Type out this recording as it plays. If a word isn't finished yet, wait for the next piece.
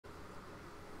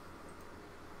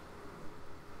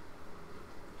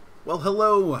Well,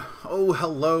 hello. Oh,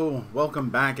 hello. Welcome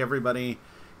back, everybody.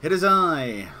 It is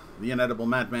I, the inedible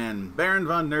Madman, Baron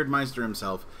von Nerdmeister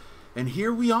himself, and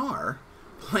here we are,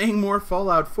 playing more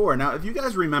Fallout 4. Now, if you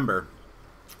guys remember,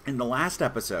 in the last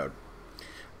episode,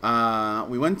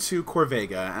 we went to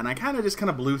Corvega, and I kind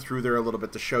of blew through there a little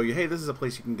bit to show you, hey, this is a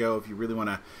place you can go if you really want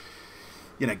to,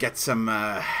 you know, get some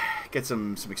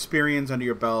experience under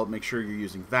your belt, make sure you're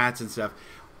using VATS and stuff.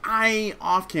 I,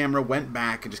 off camera, went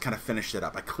back and just kind of finished it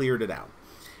up. I cleared it out.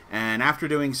 And after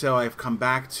doing so, I've come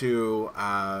back to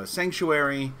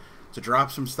Sanctuary to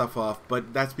drop some stuff off.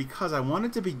 But that's because I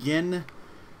wanted to begin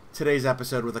today's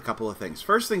episode with a couple of things.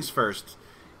 First things first,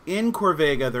 in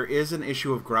Corvega, there is an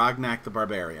issue of Grognak the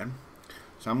Barbarian.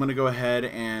 So I'm going to go ahead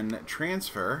and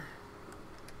transfer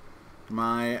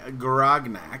my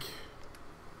Grognak.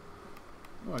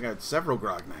 Oh, I got several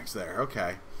Grognaks there.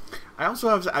 Okay. I also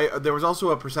have, there was also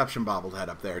a perception bobblehead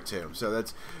up there too, so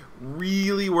that's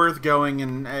really worth going,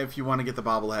 and if you want to get the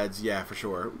bobbleheads, yeah, for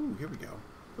sure. Ooh, here we go.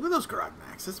 Look at those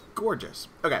Grognaks, that's gorgeous.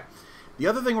 Okay, the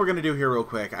other thing we're going to do here real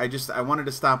quick, I wanted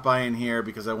to stop by in here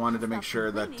because I wanted to make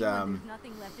sure that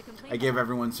I gave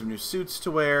everyone some new suits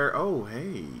to wear. Oh,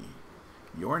 hey,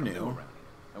 you're new.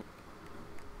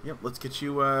 Yep, let's get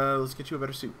you a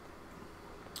better suit.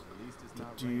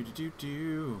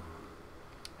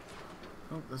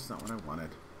 Oh, that's not what I wanted.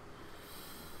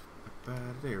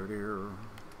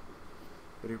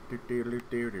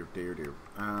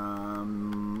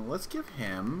 Let's give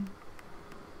him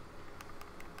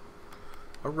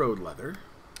a road leather.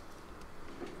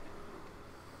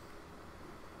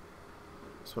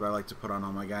 That's what I like to put on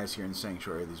all my guys here in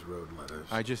Sanctuary, these road leathers.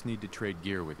 I just need to trade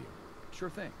gear with you. Sure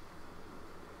thing.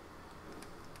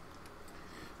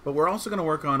 But we're also going to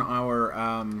work on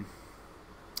our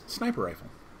sniper rifle.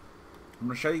 I'm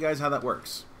going to show you guys how that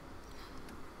works.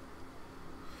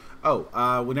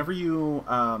 Oh, whenever you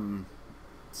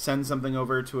send something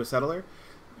over to a settler,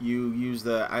 you use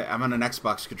the... I'm on an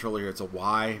Xbox controller here. It's a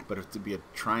Y, but it would be a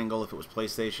triangle if it was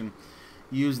PlayStation.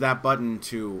 You use that button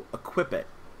to equip it,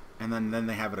 and then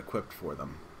they have it equipped for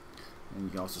them. And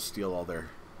you can also steal all their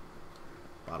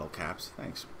bottle caps.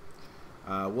 Thanks.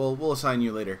 We'll assign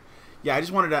you later. Yeah, I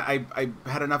just wanted to... I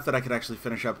had enough that I could actually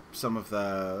finish up some of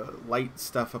the light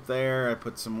stuff up there. I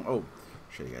put some... Oh, I'll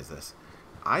show you guys this.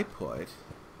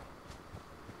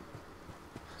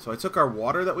 So I took our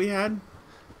water that we had.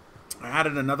 I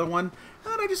added another one.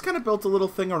 And I just kind of built a little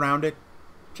thing around it.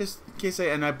 Just in case I...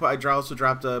 And I also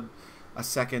dropped a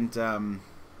second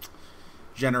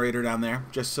generator down there.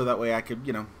 Just so that way I could,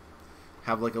 you know,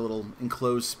 have like a little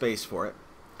enclosed space for it.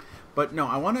 But no,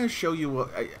 I want to show you,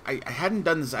 I hadn't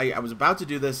done this, I was about to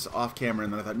do this off camera,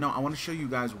 and then I thought, no, I want to show you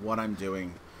guys what I'm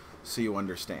doing so you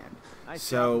understand. Nice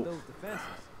so, those defenses.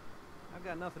 I've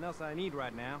got nothing else I need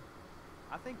right now.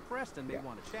 I think Preston may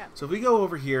want to chat. So if we go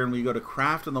over here and we go to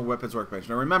craft on the weapons workbench.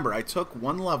 Now remember, I took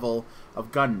one level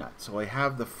of gun nut, so I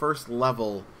have the first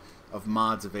level of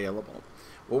mods available.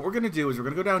 What we're going to do is we're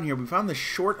going to go down here. We found the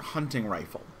short hunting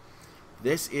rifle.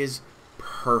 This is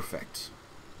perfect.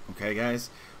 Okay, guys?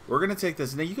 We're going to take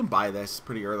this. Now, you can buy this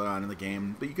pretty early on in the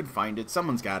game, but you can find it.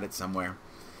 Someone's got it somewhere.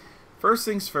 First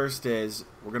things first is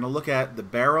we're going to look at the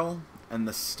barrel and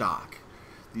the stock.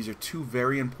 These are two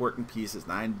very important pieces.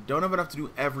 Now, I don't have enough to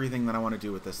do everything that I want to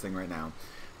do with this thing right now.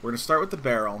 We're going to start with the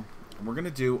barrel, and we're going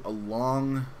to do a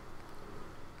long,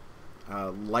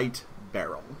 light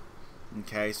barrel.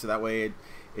 Okay, so that way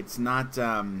it's not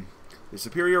the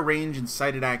superior range and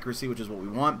sighted accuracy, which is what we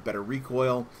want, better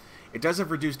recoil. It does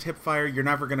have reduced hip fire.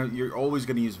 You're always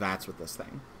gonna use VATS with this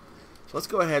thing. So let's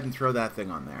go ahead and throw that thing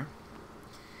on there.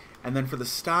 And then for the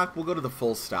stock, we'll go to the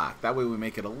full stock. That way we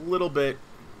make it a little bit,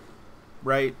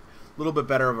 right, a little bit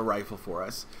better of a rifle for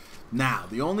us. Now,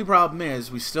 the only problem is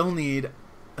we still need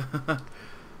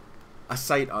a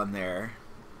sight on there.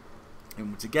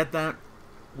 And to get that,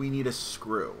 we need a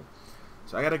screw.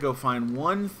 So I gotta go find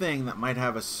one thing that might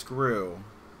have a screw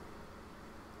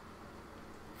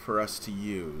for us to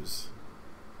use.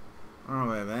 I don't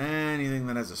know if I have anything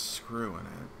that has a screw in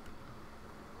it.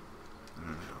 I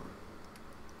don't know.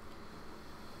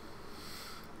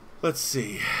 Let's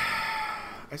see.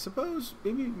 I suppose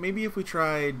maybe if we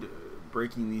tried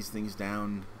breaking these things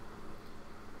down.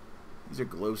 These are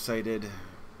glow-sighted.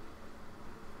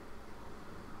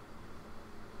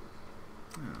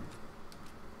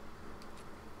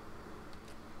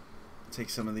 Take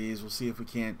some of these. We'll see if we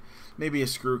can't. Maybe a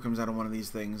screw comes out of one of these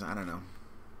things. I don't know.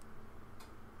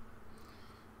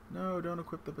 No, don't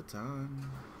equip the baton.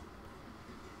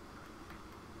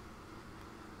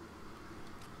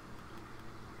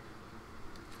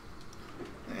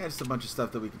 Just a bunch of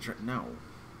stuff that we can try. No.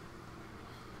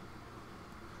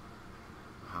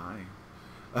 Hi.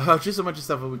 Just a bunch of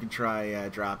stuff that we can try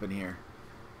dropping here.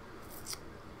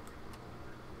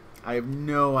 I have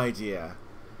no idea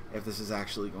if this is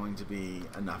actually going to be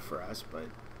enough for us, but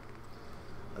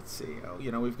let's see. Oh,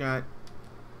 you know, we've got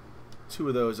 2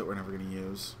 of those that we're never going to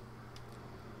use.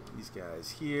 These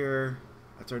guys here.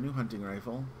 That's our new hunting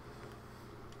rifle.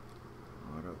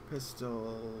 Auto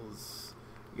pistols.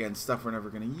 Again, stuff we're never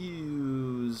going to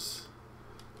use.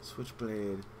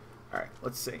 Switchblade. Alright,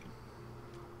 let's see.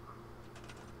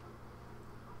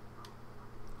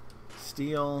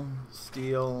 Steel,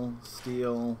 steel,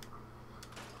 steel.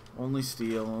 Only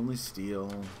steel, only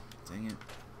steel. Dang it.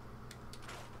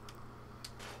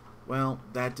 Well,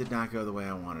 that did not go the way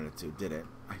I wanted it to, did it?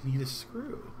 I need a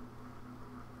screw.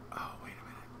 Oh, wait a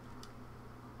minute.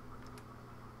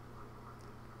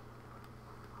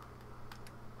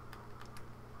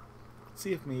 Let's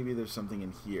see if maybe there's something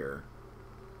in here.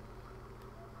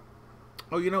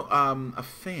 Oh, you know, a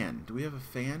fan. Do we have a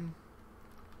fan?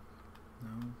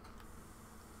 No.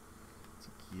 It's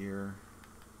a gear.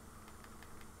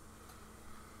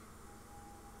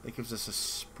 That gives us a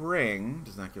spring.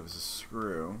 Does not give us a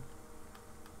screw.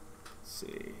 Let's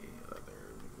see.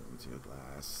 Leather,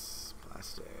 glass,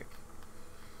 plastic.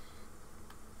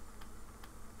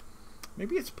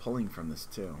 Maybe it's pulling from this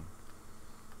too.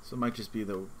 So it might just be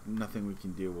the nothing we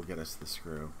can do will get us the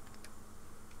screw.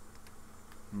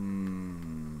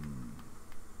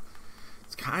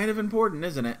 It's kind of important,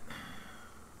 isn't it?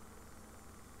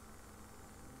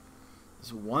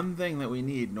 There's one thing that we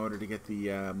need in order to get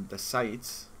the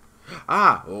sights.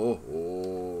 Ah!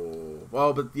 Oh!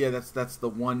 Well, but yeah, that's the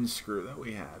one screw that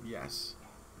we have. Yes.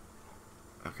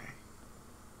 Okay.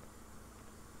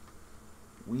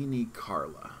 We need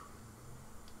Carla.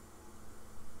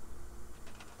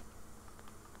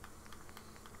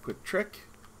 Quick trick.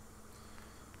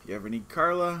 If you ever need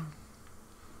Carla,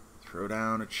 throw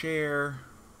down a chair.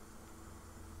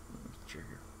 Chair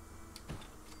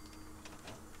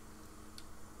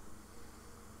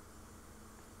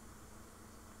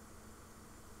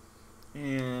here.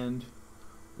 And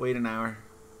wait an hour.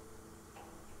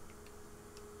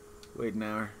 Wait an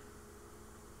hour.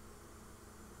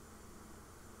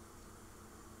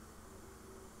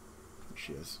 There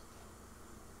she is.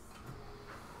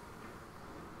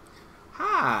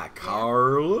 Hi,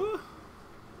 Carla.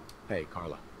 Hey,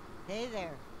 Carla. Hey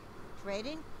there.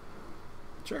 Trading?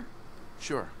 Sure.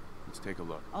 Sure. Let's take a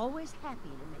look. Always happy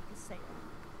to make a sale.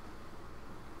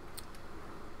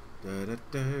 Da da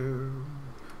da.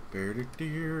 Da da da.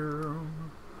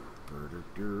 Da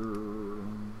da.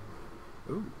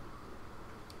 Ooh.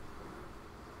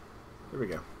 There we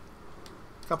go.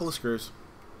 Couple of screws.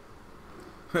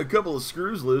 A couple of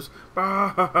screws loose.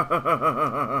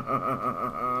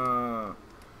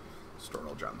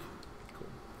 Stornal junk. Cool.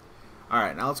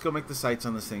 Alright, now let's go make the sights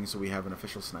on this thing so we have an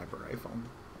official sniper rifle.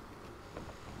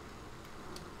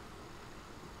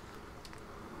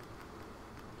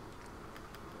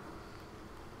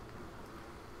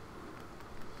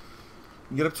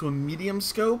 Get up to a medium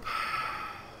scope.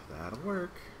 That'll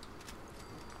work.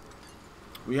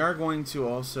 We are going to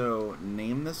also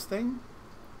name this thing.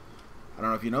 I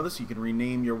don't know if you know this, you can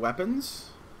rename your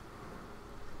weapons.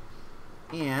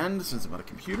 And since I'm on a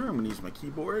computer, I'm going to use my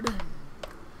keyboard.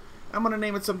 I'm going to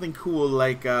name it something cool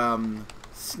like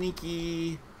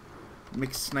Sneaky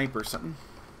McSniper something.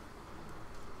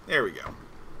 There we go.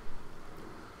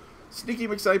 Sneaky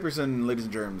McSniperson, ladies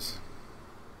and germs.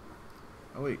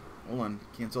 Oh wait, hold on,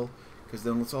 cancel. Because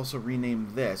then let's also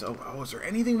rename this. Oh, is there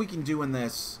anything we can do in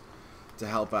this to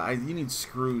help out? You need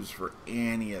screws for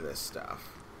any of this stuff.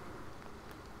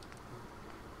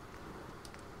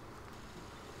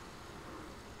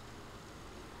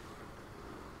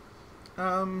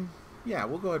 Yeah,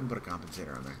 we'll go ahead and put a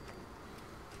compensator on there.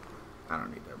 I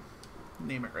don't need to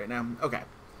name it right now. Okay.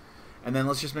 And then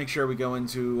let's just make sure we go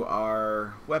into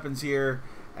our weapons here,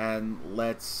 and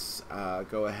let's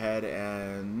go ahead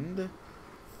and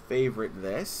favorite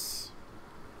this.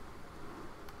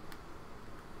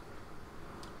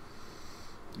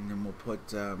 And then we'll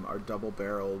put our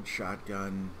double-barreled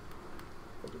shotgun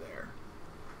over there.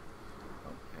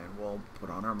 Oh, and we'll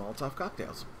put on our Molotov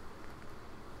cocktails.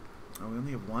 Oh, we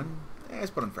only have one? Let's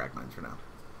put on frag mines for now.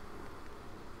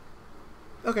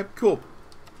 Okay, cool.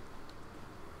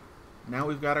 Now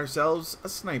we've got ourselves a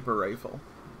sniper rifle.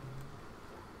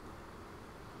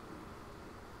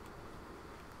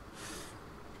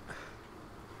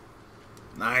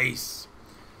 Nice.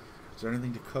 Is there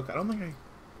anything to cook? I don't think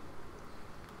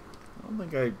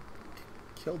I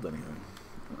killed anything.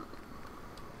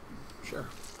 Sure.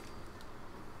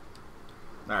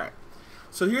 Alright.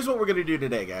 So here's what we're going to do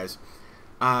today, guys.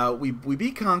 We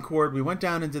beat Concord. We went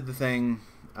down and did the thing.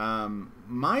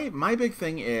 My big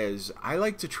thing is I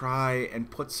like to try and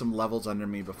put some levels under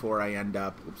me before I end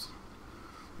up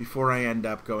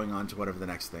going on to whatever the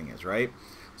next thing is, right?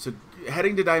 So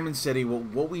heading to Diamond City,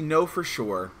 what we know for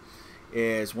sure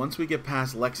is once we get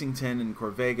past Lexington and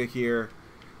Corvega here,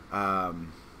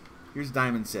 here's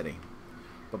Diamond City.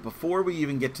 But before we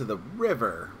even get to the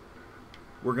river,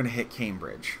 we're going to hit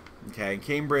Cambridge. Okay,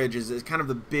 Cambridge is kind of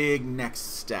the big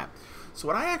next step. So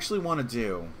what I actually want to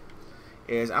do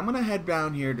is I'm going to head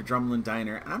down here to Drumlin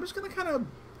Diner, and I'm just going to kind of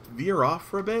veer off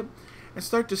for a bit and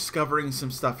start discovering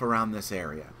some stuff around this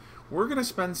area. We're going to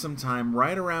spend some time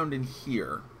right around in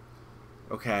here,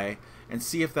 okay, and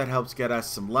see if that helps get us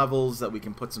some levels that we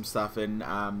can put some stuff in.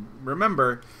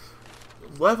 Remember,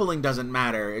 leveling doesn't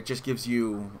matter. It just gives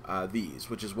you these,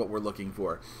 which is what we're looking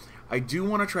for. I do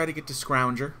want to try to get to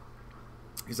Scrounger,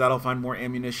 because that'll find more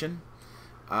ammunition.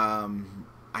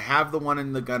 I have the one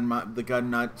in the gun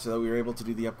nut, so we were able to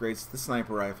do the upgrades to the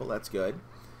sniper rifle. That's good.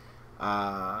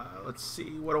 Let's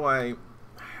see. What do I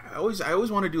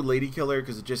always want to do Lady Killer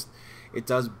because it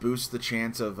does boost the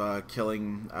chance of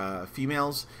killing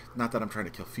females. Not that I'm trying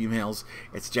to kill females.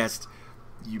 It's just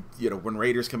you know when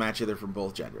raiders come at you, they're from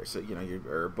both genders, so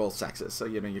or both sexes. So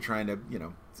you're trying to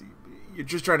you're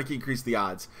just trying to increase the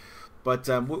odds. But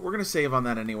we're going to save on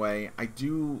that anyway.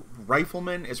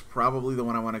 Rifleman is probably the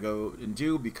one I want to go and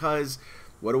do because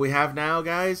what do we have now,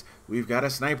 guys? We've got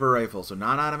a sniper rifle. So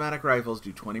non-automatic rifles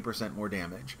do 20% more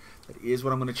damage. That is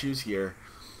what I'm going to choose here.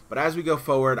 But as we go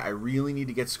forward, I really need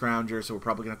to get Scrounger, so we're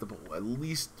probably going to have to put at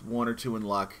least 1 or 2 in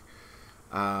luck.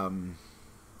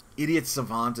 Idiot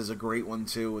Savant is a great one,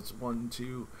 too. It's 1,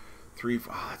 2, 3,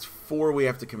 4. Oh, that's 4 we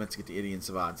have to commit to get to Idiot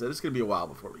Savant. So it's going to be a while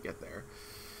before we get there.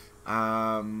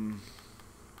 Yeah,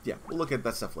 we'll look at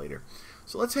that stuff later.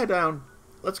 So let's head down.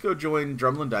 Let's go join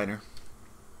Drumlin Diner.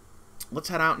 Let's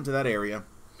head out into that area.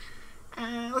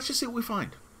 And let's just see what we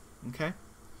find. Okay?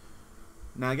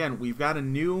 Now, again, we've got a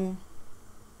new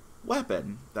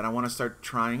weapon that I want to start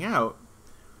trying out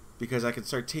because I can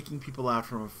start taking people out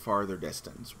from a farther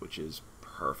distance, which is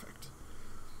perfect.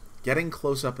 Getting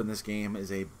close up in this game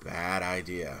is a bad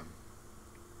idea.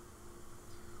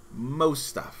 Most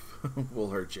stuff will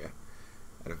hurt you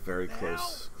at a very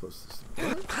close distance.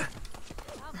 What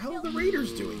the hell are the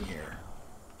raiders doing here?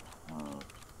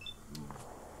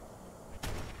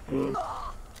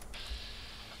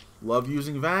 Love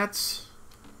using VATS.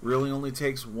 Really only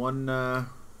takes one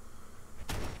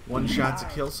shot to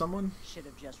kill someone. Should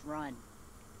have just run.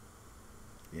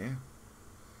 Yeah.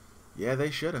 Yeah, they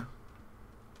should have.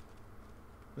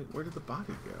 Wait, where did the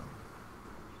body go?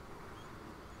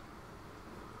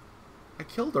 I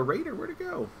killed a raider. Where'd it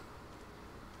go?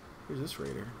 Where's this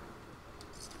raider?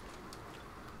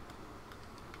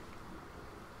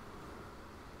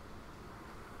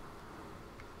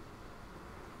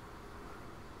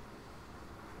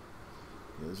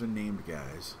 Yeah, those are named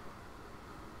guys.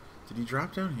 Did he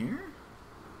drop down here?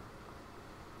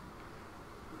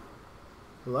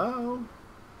 Hello?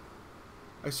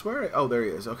 I swear oh, there he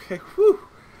is. Okay, whew.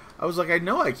 I was like, I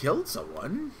know I killed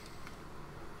someone.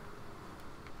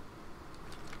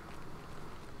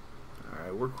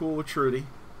 Alright, we're cool with Trudy.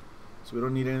 So we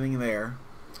don't need anything there.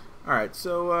 Alright,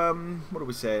 so, what do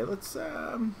we say? Let's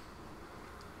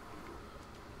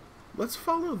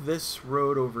follow this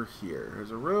road over here.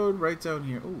 There's a road right down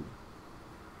here. Ooh.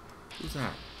 Who's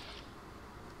that?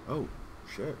 Oh,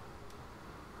 shit.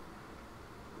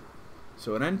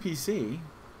 So an NPC,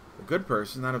 a good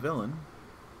person, not a villain.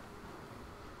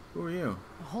 Who are you?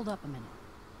 Hold up a minute.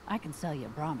 I can sell you a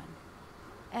Brahmin.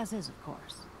 As is, of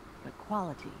course. But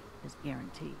quality is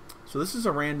guaranteed. So this is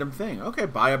a random thing. Okay,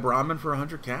 buy a Brahmin for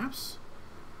 100 caps?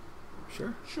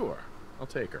 Sure. Sure. I'll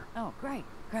take her. Oh, great,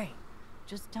 great.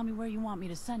 Just tell me where you want me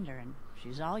to send her, and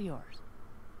she's all yours.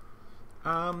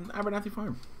 Abernathy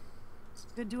Farm. It's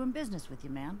good doing business with you,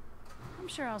 man. I'm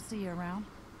sure I'll see you around.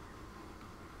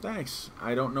 Thanks.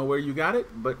 I don't know where you got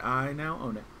it, but I now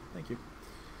own it. Thank you.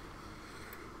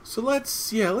 So let's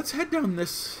head down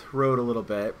this road a little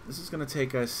bit. This is going to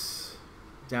take us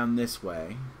down this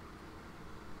way.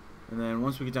 And then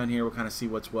once we get down here, we'll kind of see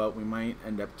what's what. We might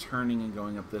end up turning and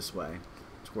going up this way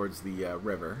towards the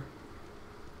river.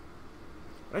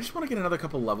 But I just want to get another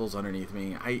couple levels underneath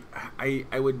me.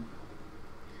 I would...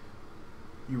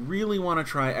 You really want to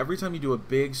try, every time you do a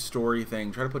big story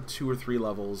thing, try to put 2 or 3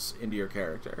 levels into your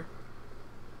character.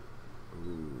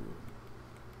 Ooh.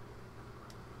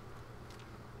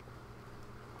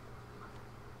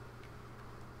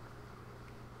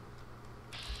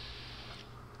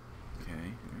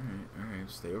 Okay, alright,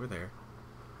 stay over there.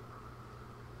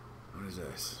 What is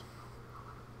this?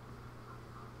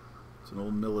 It's an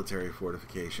old military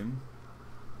fortification.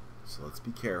 So let's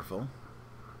be careful.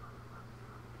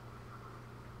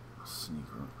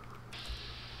 Sneaker.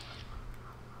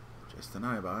 Just an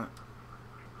eyebot.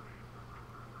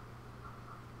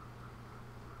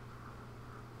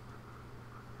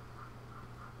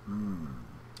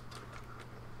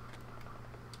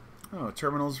 Oh,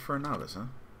 terminals for a novice, huh?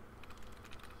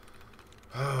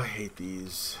 Oh, I hate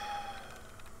these.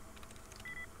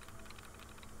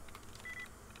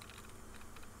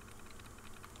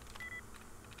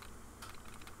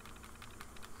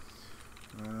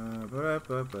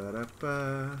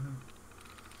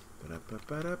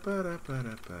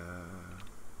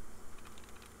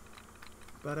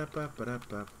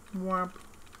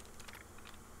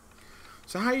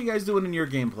 So how are you guys doing in your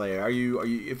gameplay? Are you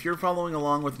if you're following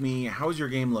along with me, how's your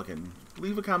game looking?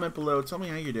 Leave a comment below. Tell me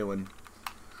how you're doing.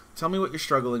 Tell me what you're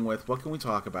struggling with. What can we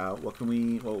talk about? What can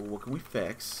we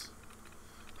fix?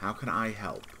 How can I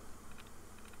help?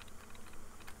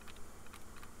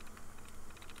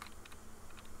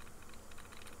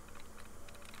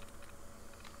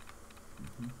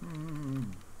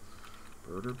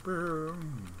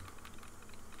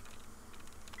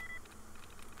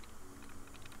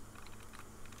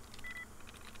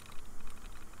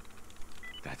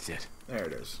 That's it. There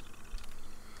it is.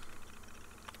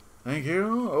 Thank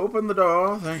you. Open the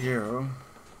door. Thank you.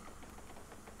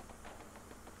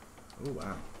 Oh,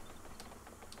 wow.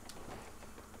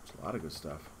 There's a lot of good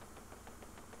stuff.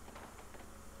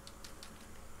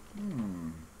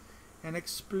 An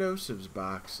explosives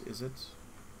box, is it?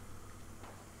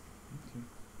 Okay.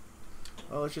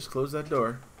 Well, let's just close that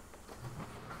door.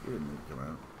 You didn't need to come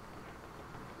out.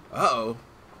 Uh-oh.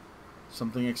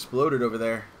 Something exploded over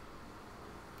there.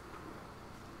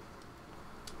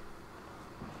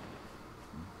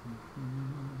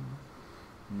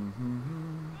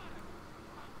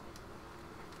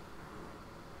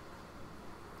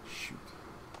 Shoot.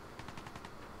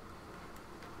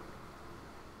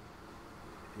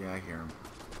 Yeah, I hear him.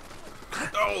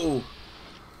 Oh!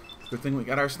 Good thing we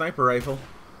got our sniper rifle.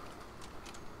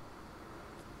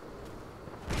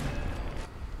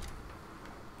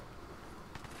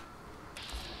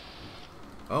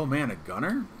 Oh man, a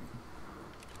gunner?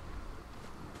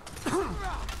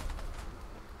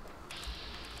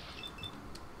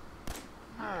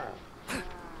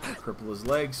 Cripple his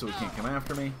legs so he can't come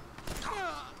after me. There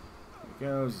he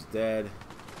goes, he's dead.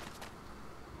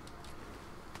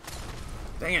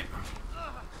 Dang it!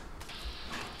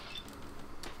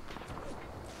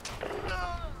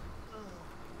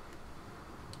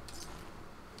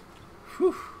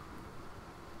 Whew.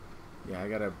 Yeah, I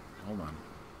gotta... Hold on.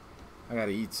 I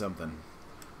gotta eat something.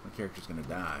 My character's gonna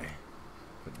die.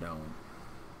 But don't.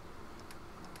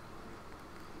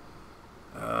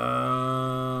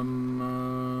 Yeah,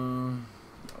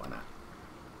 why not?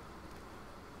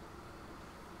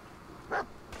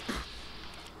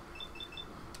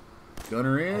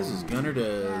 Gunner is as Gunner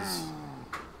does.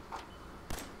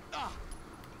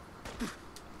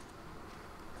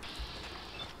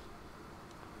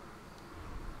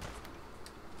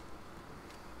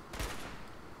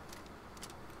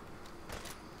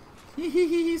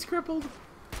 He's crippled.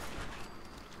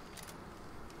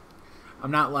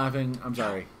 I'm not laughing. I'm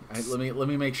sorry. Let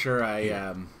me make sure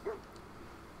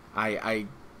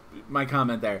my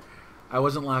comment there. I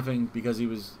wasn't laughing because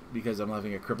I'm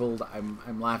laughing at crippled.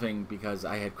 I'm laughing because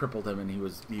I had crippled him and he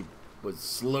was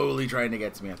slowly trying to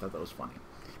get to me. I thought that was funny.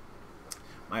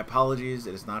 My apologies.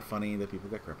 It is not funny that people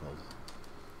get crippled.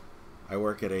 I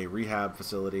work at a rehab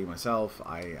facility myself.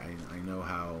 I know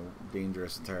how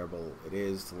dangerous and terrible it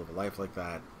is to live a life like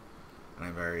that. And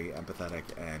I'm very empathetic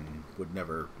and would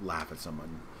never laugh at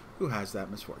someone who has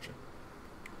that misfortune.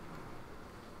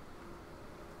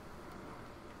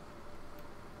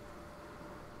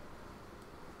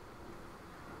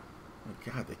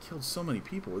 My God, they killed so many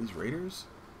people. Are these raiders?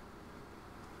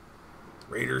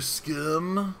 Raider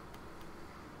scum.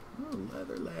 Oh,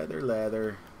 leather, leather,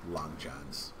 leather. Long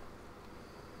johns.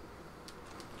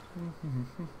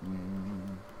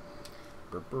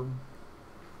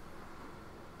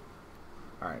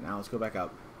 Alright, now let's go back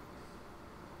up.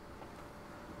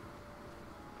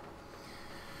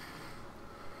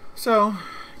 So,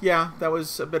 yeah, that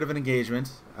was a bit of an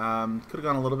engagement. Could have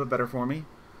gone a little bit better for me.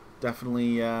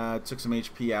 Definitely took some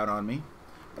HP out on me.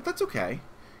 But that's okay.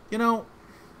 You know,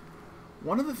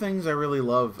 one of the things I really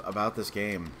love about this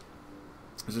game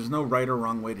is there's no right or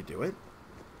wrong way to do it.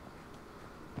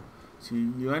 So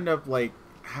you end up, like,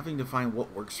 having to find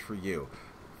what works for you.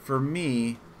 For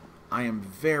me, I am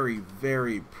very,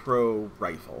 very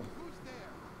pro-rifle.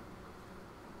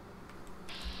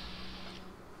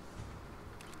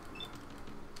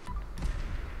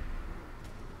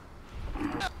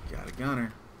 God a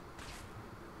gunner.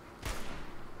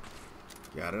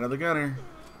 Got another gunner.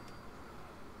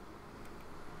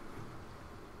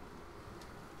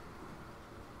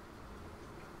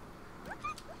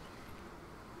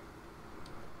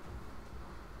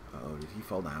 Oh, did he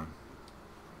fall down?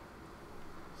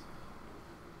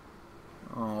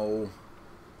 Oh.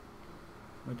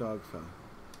 My dog fell.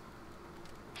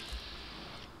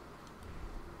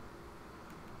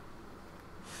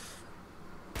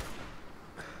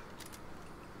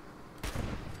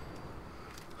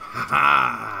 Ha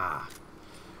ha!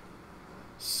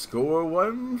 Score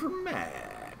one for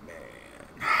Madman.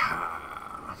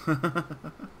 Ha! Alright.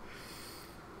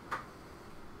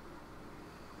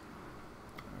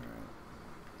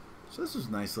 So this was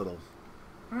a nice little...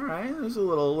 Alright, there's a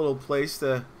little place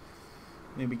to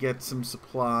maybe get some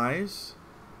supplies.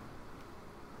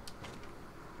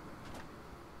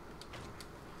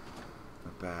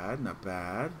 Not bad, not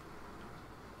bad.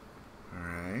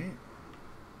 Alright.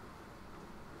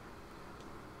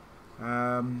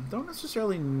 Don't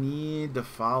necessarily need to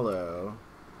follow.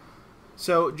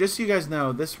 So, just so you guys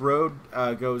know, this road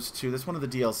goes to... That's one of the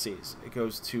DLCs. It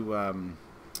goes to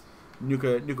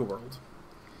Nuka World.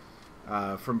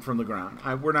 From the ground.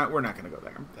 We're not going to go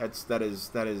there. That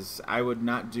is. I would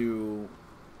not do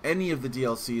any of the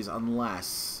DLCs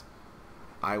unless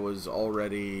I was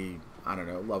already, I don't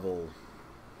know, level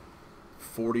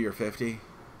 40 or 50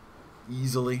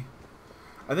 easily.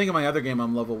 I think in my other game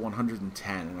I'm level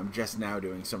 110, and I'm just now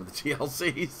doing some of the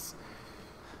DLCs.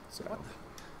 So.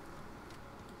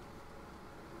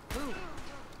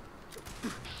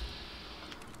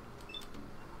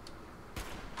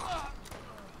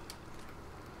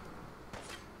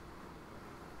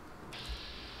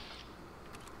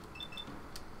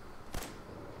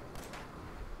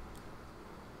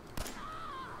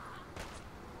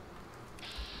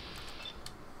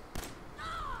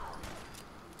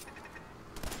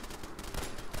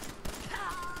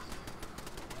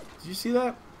 Did you see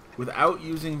that? Without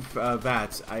using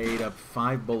VATS, I ate up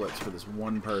 5 bullets for this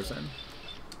one person.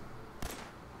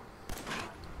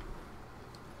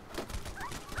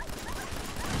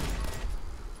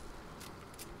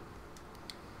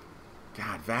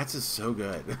 God, VATS is so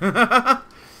good.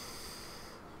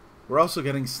 We're also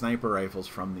getting sniper rifles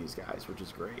from these guys, which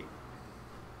is great.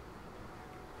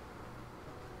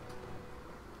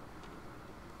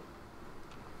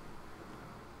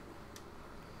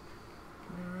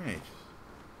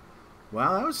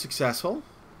 Well, that was successful.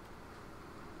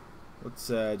 Let's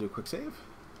do a quick save.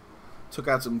 Took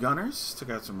out some gunners. Took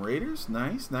out some raiders.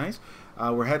 Nice, nice.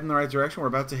 We're heading in the right direction. We're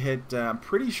about to hit... I'm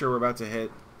pretty sure we're about to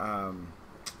hit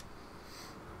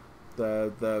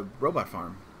the robot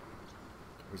farm.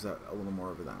 Or is that a little more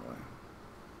over that way?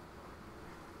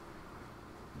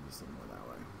 Maybe it's a little more that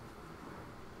way.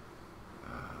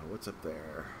 What's up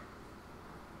there?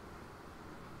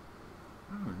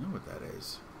 I don't know what that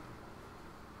is.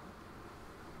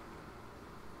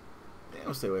 Yeah,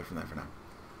 we'll stay away from that for now.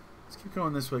 Let's keep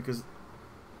going this way, because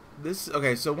this...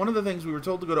 Okay, so one of the things we were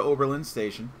told to go to Oberlin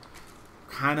Station.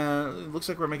 Kind of... It looks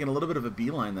like we're making a little bit of a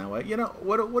beeline that way. You know,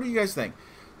 what do you guys think?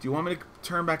 Do you want me to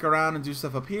turn back around and do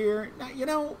stuff up here? No, you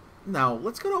know, no.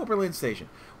 Let's go to Oberlin Station.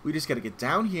 We just got to get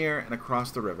down here and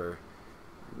across the river.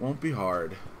 It won't be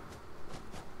hard.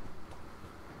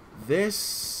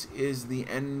 This is the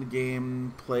end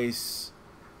game place.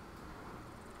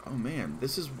 Oh, man.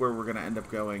 This is where we're going to end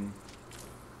up going...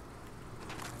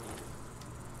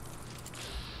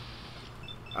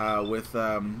 with,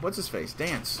 what's his face?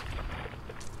 Dance.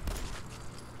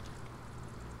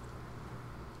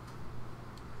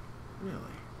 Really?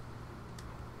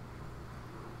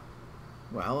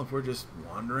 Well, if we're just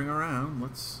wandering around,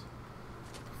 let's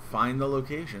find the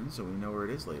location so we know where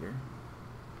it is later.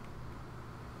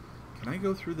 Can I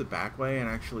go through the back way and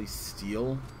actually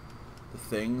steal the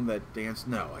thing that Dance...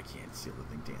 No, I can't steal the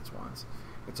thing Dance wants.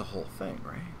 It's a whole thing,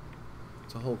 right?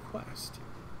 It's a whole quest.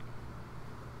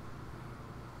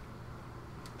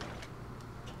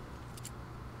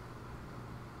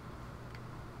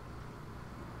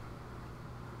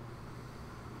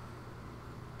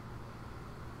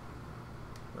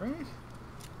 Right?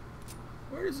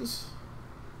 Where is this?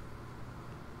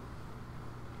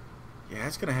 Yeah,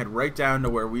 it's gonna head right down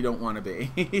to where we don't want to be.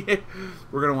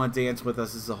 We're gonna want Dance with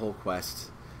us. This is a whole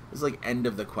quest. This is like end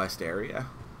of the quest area.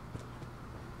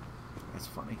 That's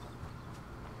funny.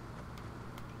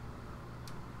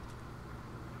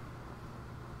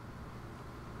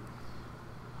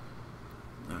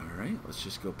 Alright, let's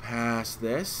just go past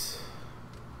this.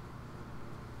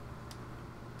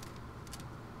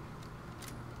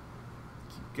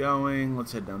 Going.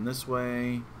 Let's head down this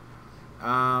way.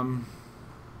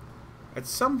 at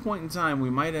some point in time, we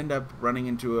might end up running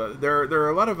into a... There are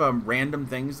a lot of random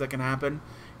things that can happen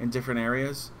in different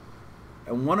areas.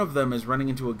 And one of them is running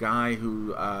into a guy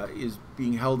who is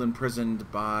being held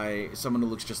imprisoned by someone who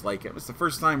looks just like him. It's the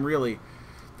first time, really,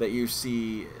 that you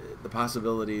see the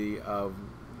possibility of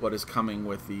what is coming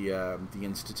with the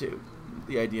Institute.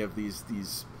 The idea of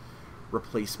these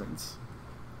replacements.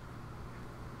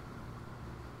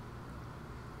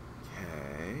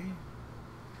 Okay.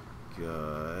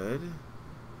 Good.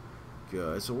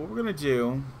 Good. So what we're going to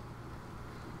do...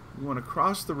 We want to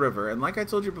cross the river, and like I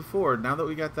told you before, now that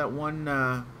we got that one,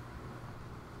 oh,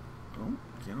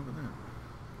 can't open that.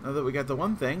 Now that we got the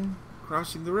one thing,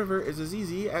 crossing the river is as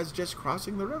easy as just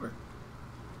crossing the river.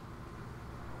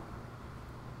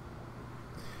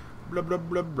 Blub, blub,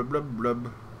 blub, blub, blub,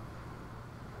 blub.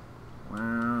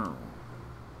 Wow.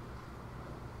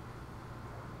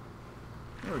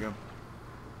 There we go.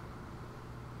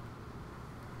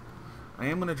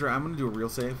 I'm gonna do a real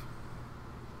save.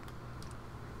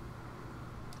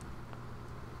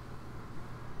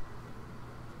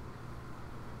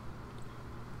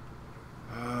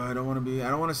 I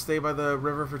don't want to stay by the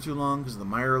river for too long because the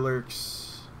mire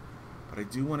lurks. But I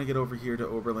do want to get over here to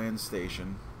Oberland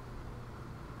Station.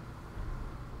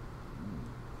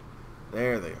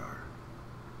 There they are.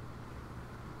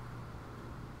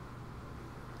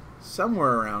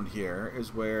 Somewhere around here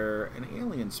is where an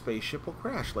alien spaceship will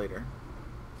crash later.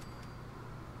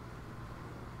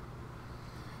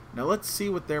 Now let's see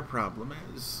what their problem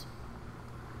is.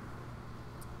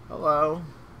 Hello.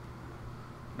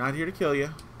 Not here to kill you.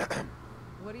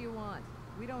 What do you want?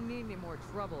 We don't need any more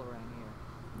trouble around here.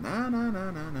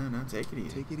 No. Take it easy.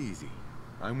 Take it easy.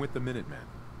 I'm with the Minutemen.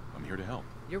 I'm here to help.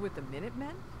 You're with the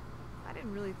Minutemen? I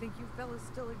didn't really think you fellas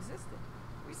still existed.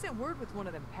 We sent word with one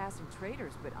of them passing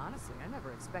traders, but honestly, I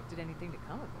never expected anything to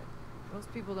come of it.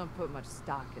 Most people don't put much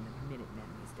stock in the Minutemen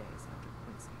these days after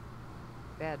Quincy.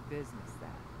 Bad business,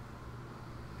 that.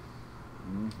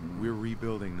 Mm-hmm. We're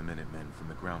rebuilding the Minutemen from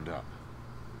the ground up.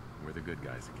 We're the good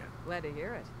guys again. Glad to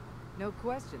hear it. No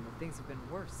question that things have been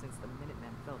worse since the Minutemen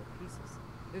fell to pieces.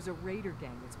 There's a raider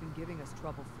gang that's been giving us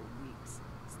trouble for weeks,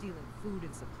 stealing food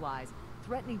and supplies,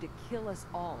 threatening to kill us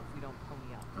all if we don't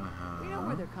pony up. We know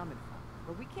where they're coming from,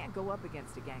 but we can't go up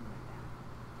against a gang like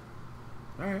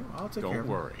that. Alright, I'll take care of it. Don't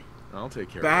worry. I'll take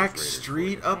care Back of those raiders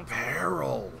Street for you.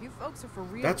 Apparel. You folks are for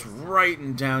real. That's this time. right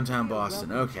in downtown Real Boston.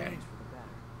 welcome Okay. change for the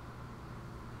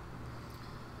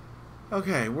better.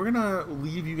 Okay, we're gonna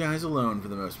leave you guys alone for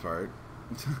the most part.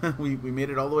 we made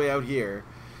it all the way out here.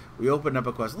 We opened up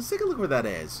a quest. Let's take a look where that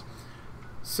is.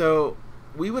 So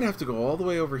we would have to go all the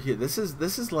way over here. This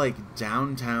is like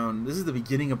downtown. This is the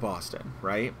beginning of Boston,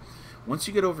 right? Once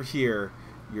you get over here,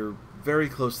 you're very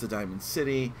close to Diamond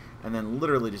City, and then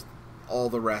literally just all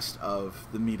the rest of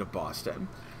the meat of Boston.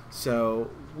 So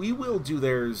we will do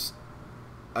theirs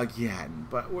again,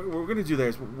 but we're going to do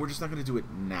theirs. We're just not going to do it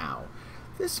now.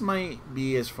 This might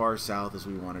be as far south as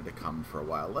we wanted to come for a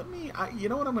while. You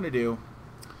know what I'm going to do?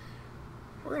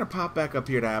 We're going to pop back up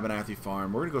here to Abernathy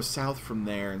Farm. We're going to go south from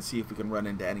there and see if we can run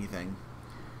into anything.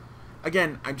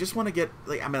 Again, I just want to get,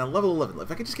 like, I'm at a level 11.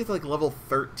 If I could just get to, like, level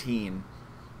 13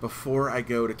 before I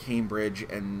go to Cambridge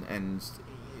and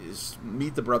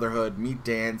meet the Brotherhood, meet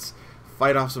Dance,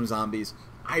 fight off some zombies,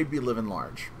 I'd be living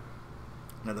large.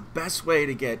 Now, the best way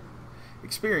to get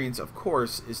experience, of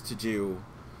course, is to do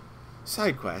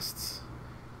side quests.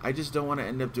 I just don't want to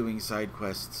end up doing side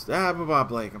quests.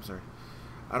 Blake, I'm sorry.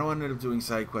 I don't want to end up doing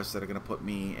side quests that are going to put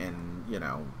me in, you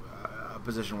know, a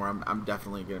position where I'm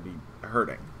definitely going to be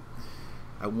hurting.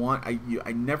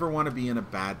 I never want to be in a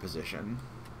bad position.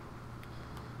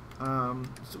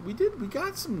 So we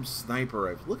got some sniper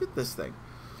rifle. Look at this thing.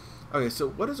 Okay, so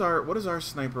what does our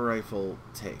sniper rifle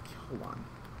take? Hold on.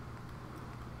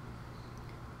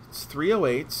 It's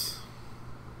 308.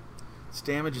 Its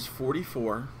damage is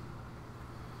 44.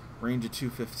 Range of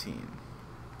 215.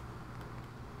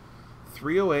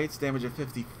 308's damage of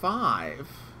 55.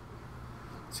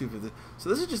 250. So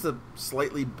this is just a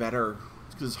slightly better,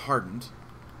 because it's hardened.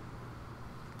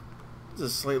 This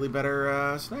is a slightly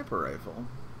better sniper rifle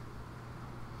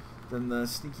than the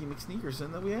Sneaky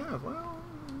McSneakerson that we have. Well,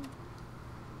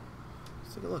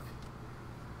 let's take a look.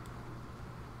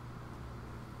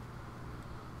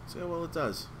 See how well it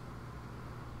does.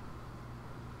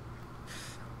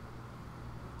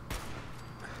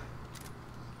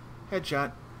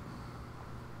 Headshot.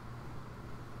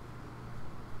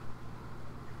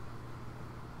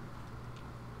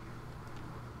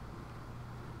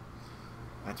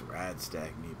 That's rad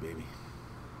stag meat, baby.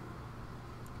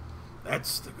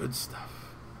 That's the good stuff.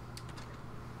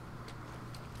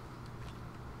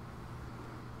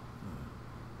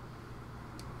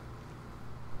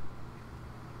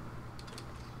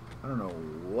 don't know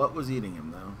what was eating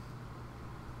him, though.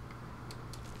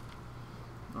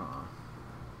 Aw.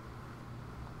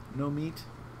 No meat?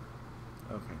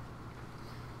 Okay.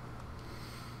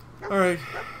 Alright.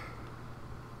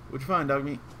 What'd you find, dog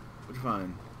meat? What'd you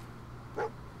find?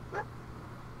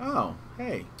 Oh,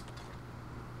 hey.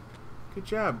 Good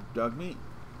job, dog meat.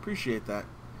 Appreciate that.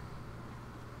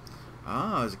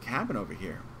 Ah, there's a cabin over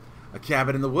here. A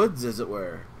cabin in the woods, as it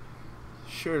were.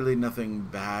 Surely nothing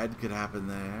bad could happen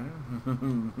there.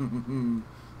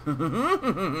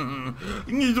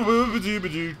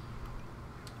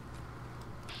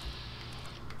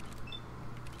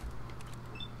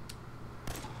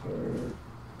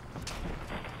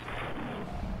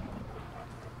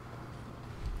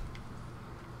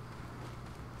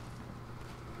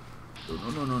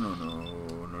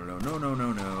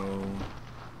 No.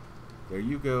 There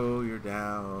you go, you're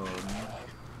down.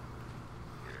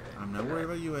 I'm not worried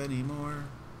about you anymore.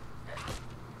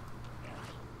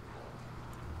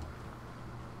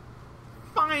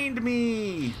 Find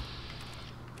me!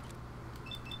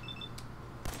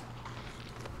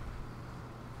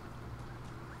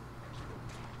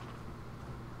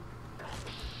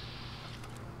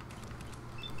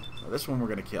 Oh, this one we're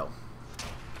gonna kill.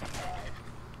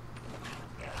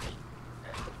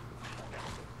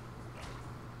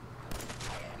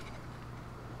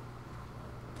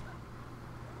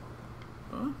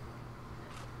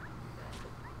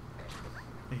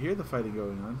 I hear the fighting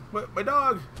going on. What? My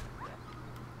dog!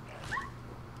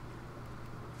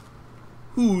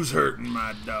 Who's hurting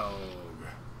my dog?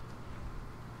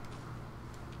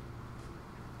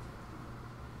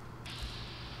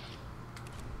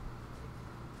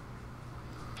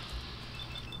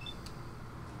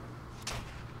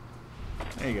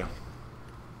 There you go.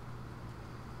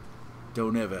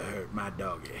 Don't ever hurt my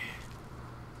doggy.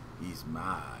 He's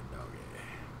my doggy.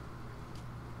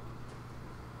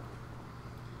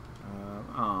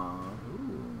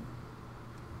 Ooh.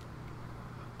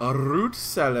 A root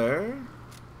cellar.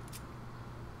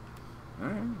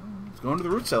 Alright, let's go into the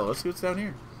root cellar. Let's see what's down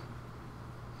here.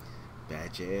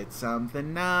 Bet you it's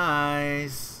something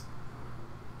nice.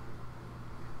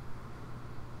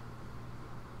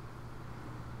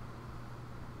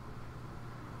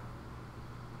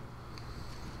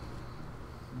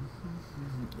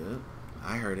 Yep,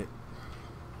 I heard it.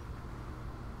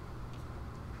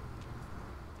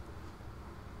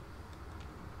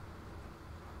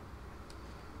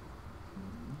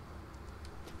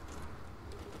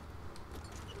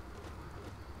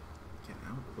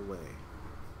 Way.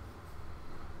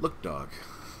 Look, dog.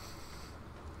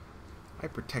 I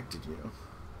protected you.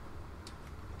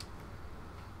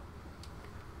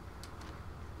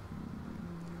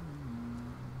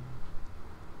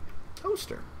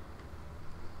 Toaster.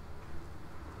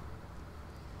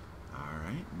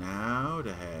 Alright, now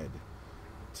to head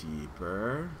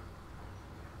deeper.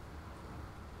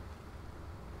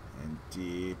 And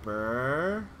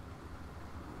deeper.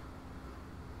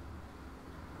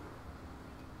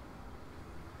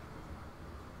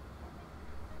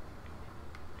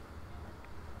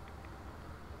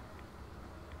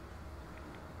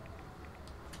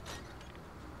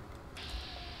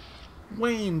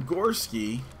 Wayne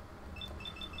Gorski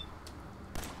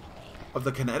of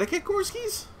the Connecticut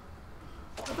Gorskis?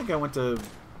 I think I went to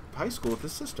high school with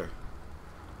his sister.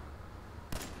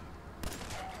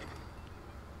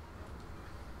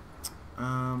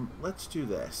 Let's do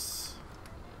this.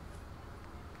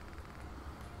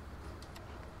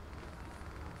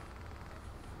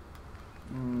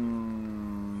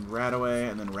 Radaway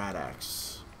and then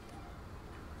Radax.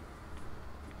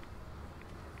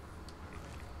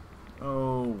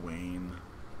 Oh, Wayne.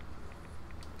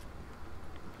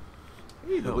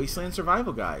 Hey, the Wasteland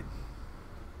Survival Guide.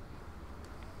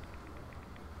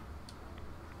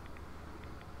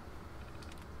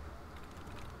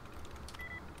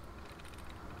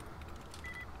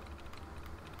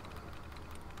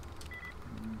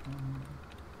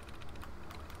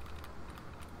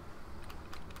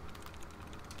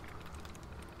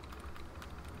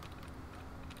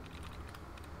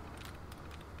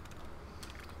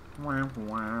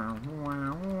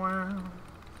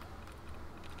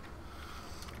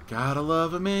 Gotta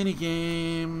love a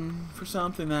minigame for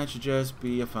something that should just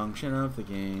be a function of the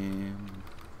game.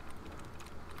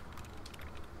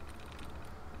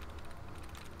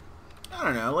 I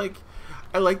don't know, like,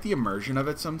 I like the immersion of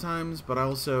it sometimes, but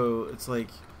also, it's like,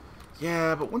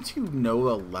 yeah, but once you know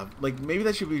a level, like, maybe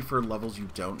that should be for levels you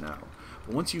don't know.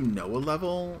 But once you know a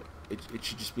level, it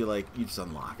should just be like, you just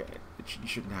unlock it. You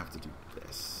shouldn't have to do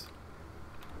this.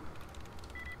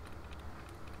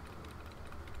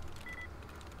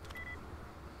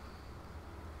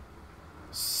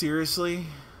 seriously?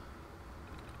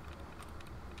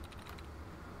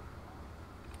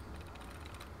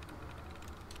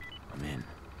 I'm in.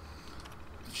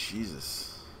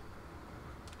 Jesus.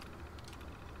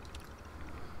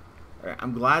 Alright,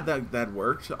 I'm glad that that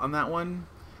worked on that one,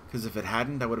 because if it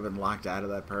hadn't, I would have been locked out of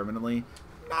that permanently.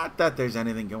 Not that there's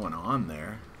anything going on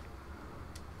there.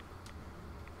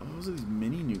 Oh, those are these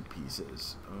mini nuke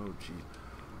pieces. Oh, gee.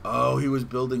 Oh, he was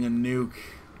building a nuke.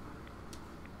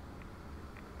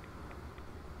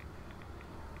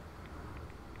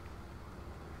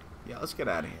 Yeah, let's get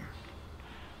out of here.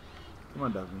 Come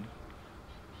on, Duffy.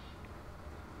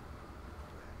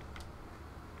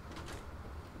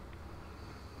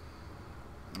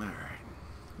 Alright.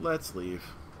 Let's leave.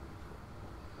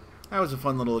 That was a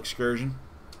fun little excursion.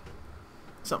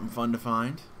 Something fun to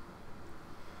find.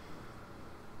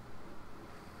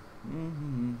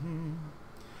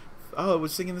 Oh, it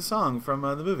was singing the song from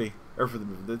the movie. Or for the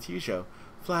movie, the TV show.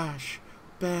 Flash,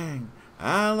 bang,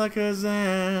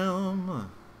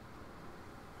 alakazam.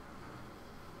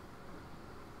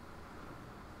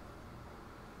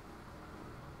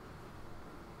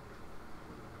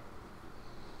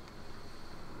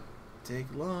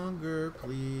 Take longer,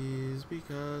 please,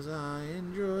 because I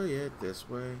enjoy it this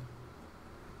way.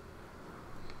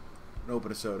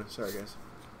 Open a soda. Sorry, guys.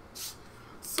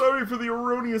 Sorry for the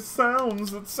erroneous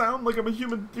sounds that sound like I'm a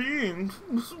human being.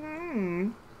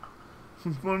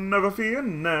 Never fear,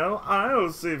 Nell.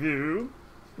 I'll save you.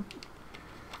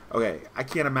 Okay, I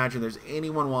can't imagine there's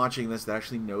anyone watching this that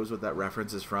actually knows what that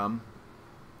reference is from.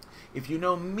 If you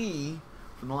know me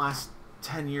from the last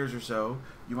 10 years or so,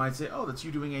 you might say, oh, that's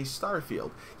you doing a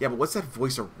Starfield. Yeah, but what's that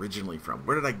voice originally from?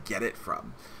 Where did I get it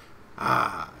from?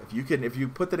 If you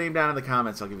put the name down in the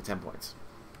comments, I'll give you 10 points.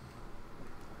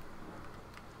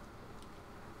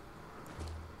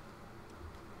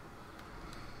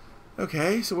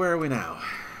 Okay, so where are we now?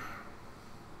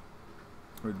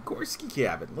 We're at Gorski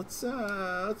Cabin. Let's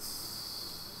go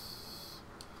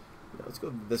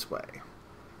this way.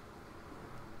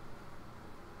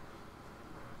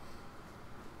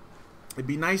 It'd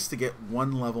be nice to get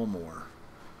one level more.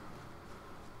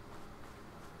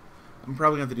 I'm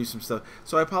probably going to have to do some stuff.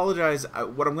 So I apologize.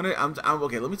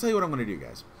 Okay, let me tell you what I'm going to do,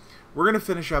 guys. We're going to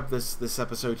finish up this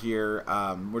episode here.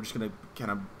 We're just going to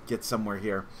kind of get somewhere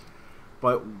here.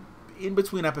 But in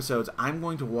between episodes, I'm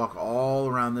going to walk all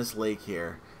around this lake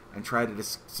here and try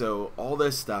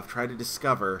to try to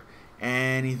discover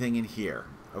anything in here,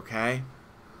 okay?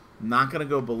 I'm not going to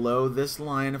go below this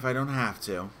line if I don't have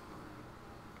to.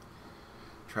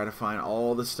 Try to find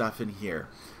all the stuff in here.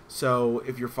 So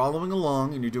if you're following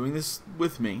along and you're doing this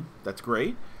with me, that's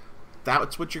great.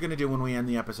 That's what you're going to do when we end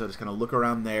the episode, is kind of look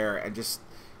around there and just,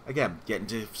 again, get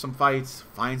into some fights,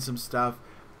 find some stuff,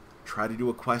 try to do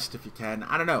a quest if you can.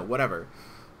 I don't know, whatever.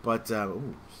 But,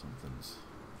 ooh, something's...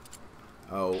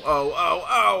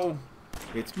 Oh!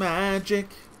 It's magic.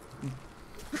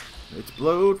 It's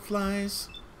bloat flies.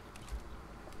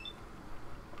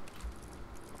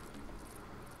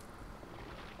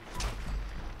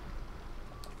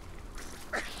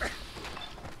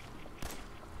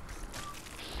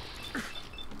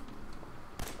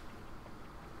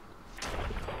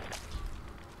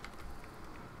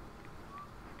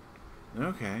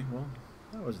 Okay, well,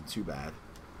 that wasn't too bad.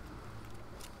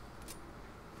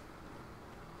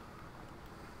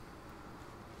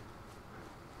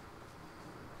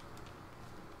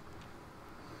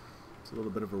 It's a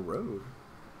little bit of a road.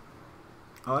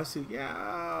 Oh, I see.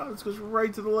 Yeah, this goes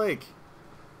right to the lake.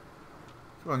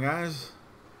 Come on, guys.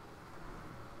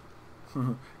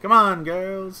 Come on,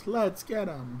 girls. Let's get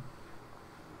them.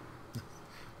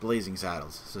 Blazing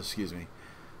Saddles. So, excuse me.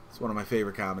 It's one of my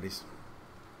favorite comedies.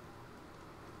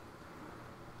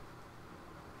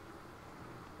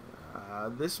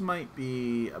 This might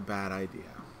be a bad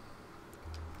idea.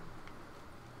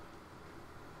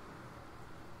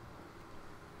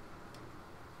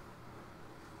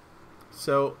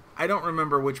 So, I don't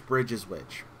remember which bridge is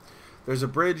which. There's a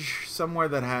bridge somewhere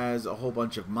that has a whole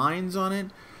bunch of mines on it.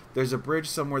 There's a bridge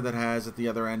somewhere that has, at the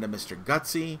other end, a Mr.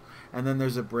 Gutsy. And then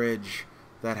there's a bridge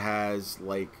that has,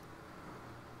 like,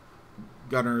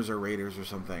 gunners or raiders or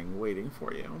something waiting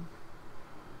for you.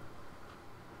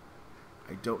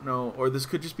 I don't know. Or this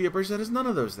could just be a bridge that has none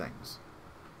of those things.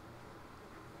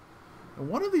 And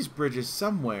one of these bridges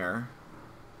somewhere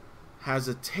has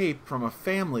a tape from a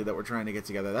family that we're trying to get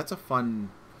together. That's a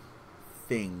fun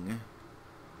thing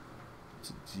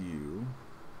to do.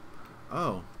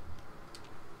 Oh.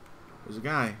 There's a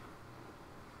guy.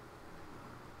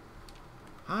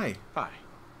 Hi. Hi.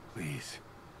 Please.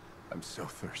 I'm so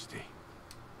thirsty.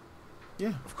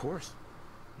 Yeah. Of course.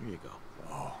 Here you go.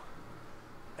 Oh.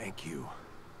 Thank you.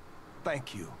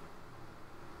 Thank you.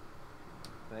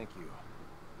 Thank you.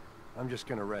 I'm just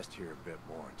gonna rest here a bit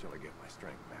more until I get my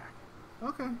strength back.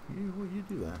 Okay, you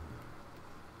do that.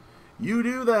 You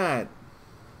do that.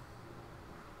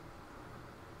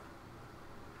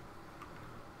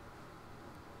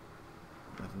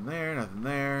 Nothing there, nothing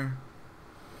there.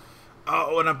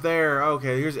 Oh, and up there.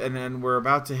 Okay, here's and then we're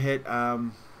about to hit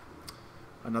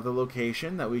another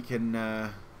location that we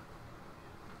can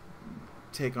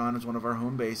take on as one of our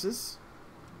home bases.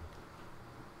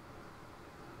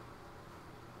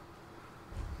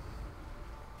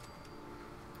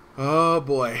 Oh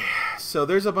boy. So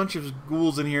there's a bunch of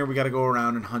ghouls in here we got to go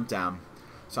around and hunt down.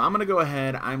 So I'm going to go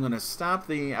ahead. I'm going to stop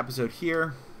the episode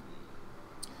here.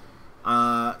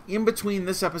 In between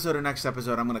this episode and next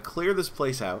episode, I'm going to clear this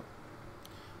place out.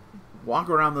 Walk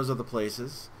around those other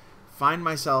places. Find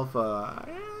myself a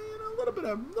little bit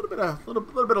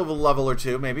of a level or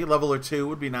two, maybe. Level or two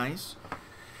would be nice.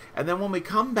 And then when we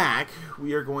come back,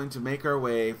 we are going to make our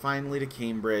way finally to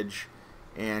Cambridge.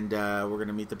 And we're going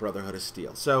to meet the Brotherhood of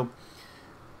Steel. So,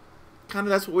 kind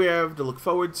of that's what we have to look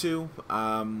forward to.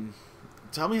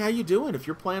 Tell me how you're doing. If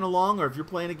you're playing along or if you're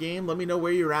playing a game, let me know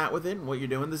where you're at with it and what you're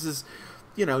doing. This is,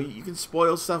 you know, you can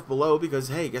spoil stuff below because,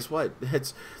 hey, guess what?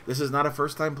 This is not a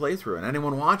first-time playthrough. And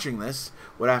anyone watching this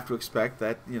would have to expect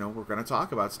that, you know, we're going to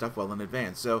talk about stuff well in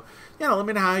advance. So, you know, let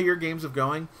me know how your games are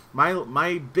going.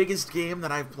 My biggest game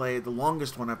that I've played, the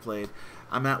longest one I've played,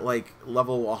 I'm at, like,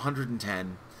 level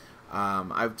 110.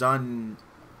 I've done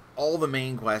all the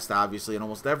main quest, obviously, and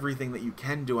almost everything that you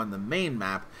can do on the main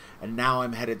map, and now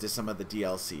I'm headed to some of the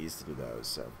DLCs to do those.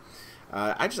 So,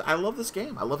 I love this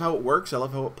game. I love how it works. I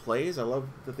love how it plays. I love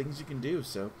the things you can do.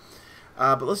 So,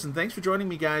 but listen, thanks for joining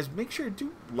me, guys. Make sure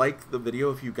to like the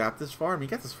video if you got this far. I mean, you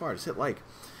got this far, just hit like.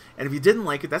 And if you didn't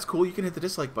like it, that's cool. You can hit the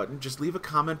dislike button. Just leave a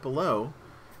comment below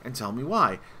and tell me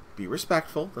why. Be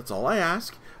respectful. That's all I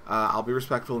ask. I'll be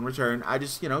respectful in return. I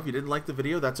just, you know, if you didn't like the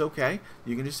video, that's okay.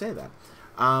 You can just say that.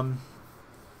 And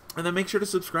then make sure to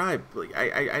subscribe. Like,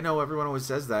 I know everyone always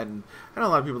says that, and I know a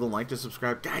lot of people don't like to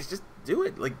subscribe. Guys, just do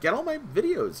it. Like, get all my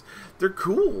videos. They're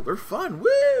cool. They're fun.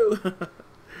 Woo!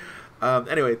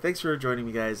 Anyway, thanks for joining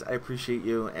me, guys. I appreciate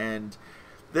you. And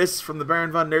this from the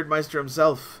Baron von Nerdmeister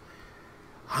himself.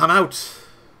 I'm out.